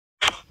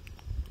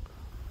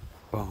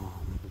Boom,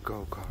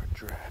 go-kart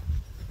track.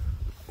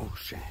 Oh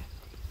shit.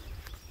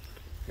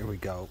 Here we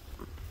go.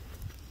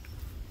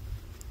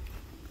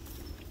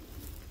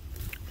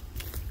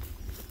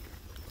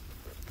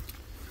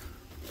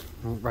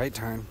 Right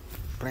turn.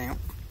 Bam.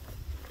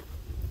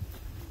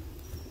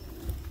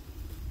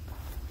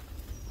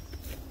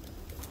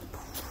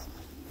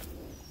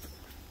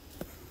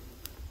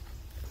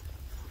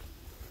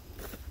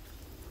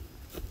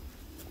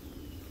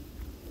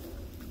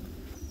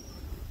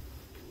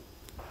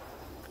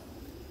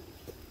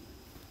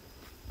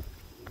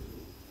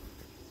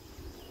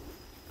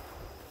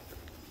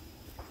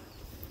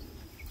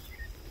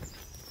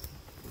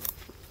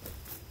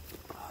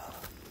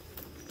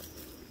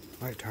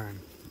 Right turn.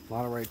 A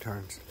lot of right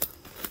turns.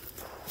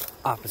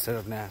 Opposite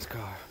of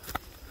NASCAR.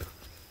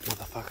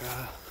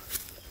 Motherfucker.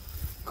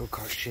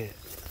 Go-kart shit.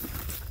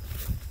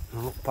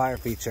 Oh, fire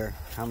feature.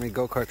 How many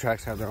go-kart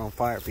tracks have their own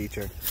fire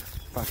feature?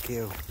 Fuck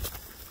you.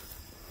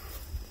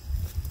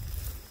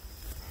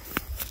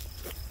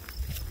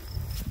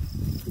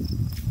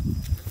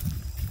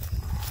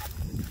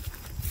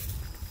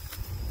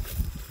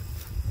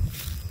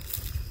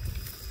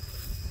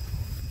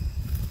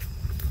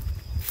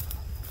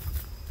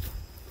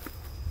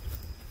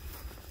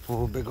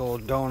 Oh, big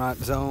old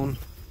donut zone.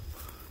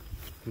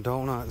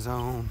 Donut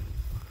zone.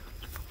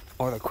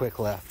 Or the quick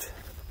left.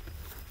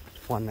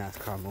 One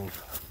NASCAR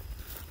move.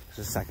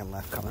 There's a second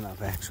left coming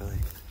up, actually.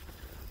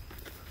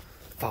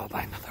 Followed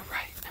by another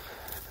right.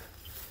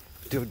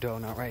 Do a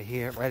donut right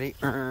here. Ready?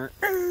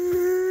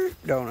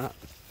 Donut.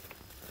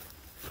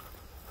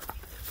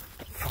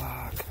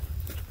 Fuck.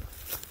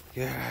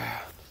 Yeah.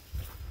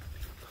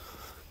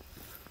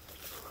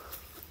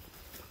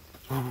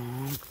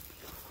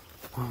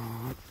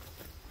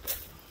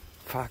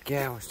 Fuck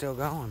yeah, we're still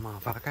going,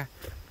 motherfucker.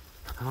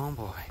 Oh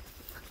boy.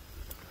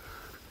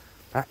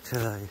 Back to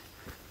the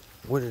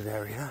wooded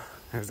area.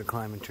 There's the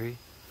climbing tree.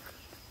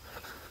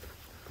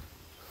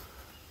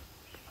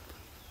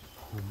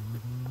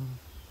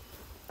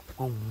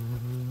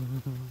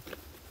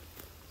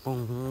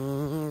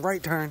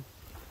 Right turn.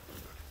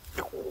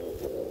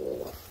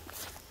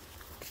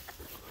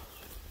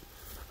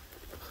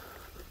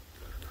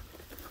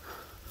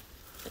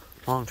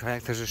 Long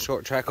track. There's a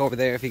short track over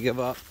there if you give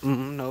up.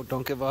 No,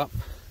 don't give up.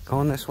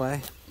 Going this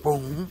way.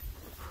 Boom.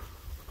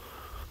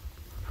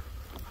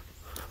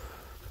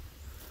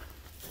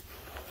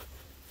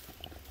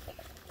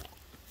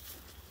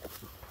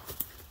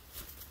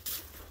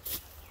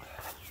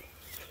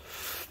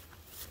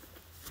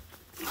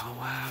 Oh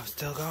wow,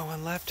 still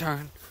going. Left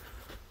turn.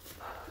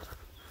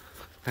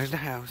 There's the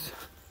house.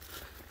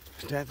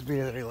 There's Dad's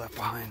beer that he left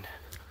behind.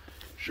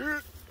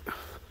 Shit.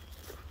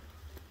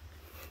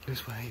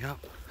 This way, up.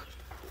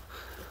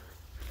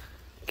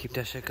 Keep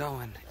that shit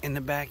going. In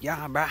the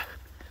backyard, bruh.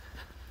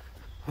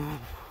 Oh.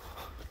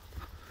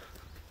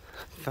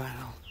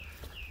 Final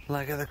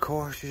leg of the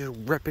course. You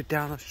just rip it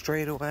down the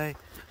straightaway.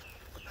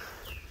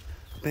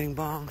 Bing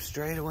bong,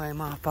 straightaway,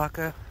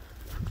 motherfucker.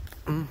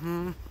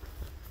 And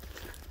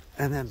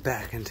then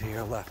back into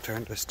your left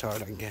turn to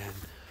start again.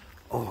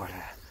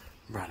 Order.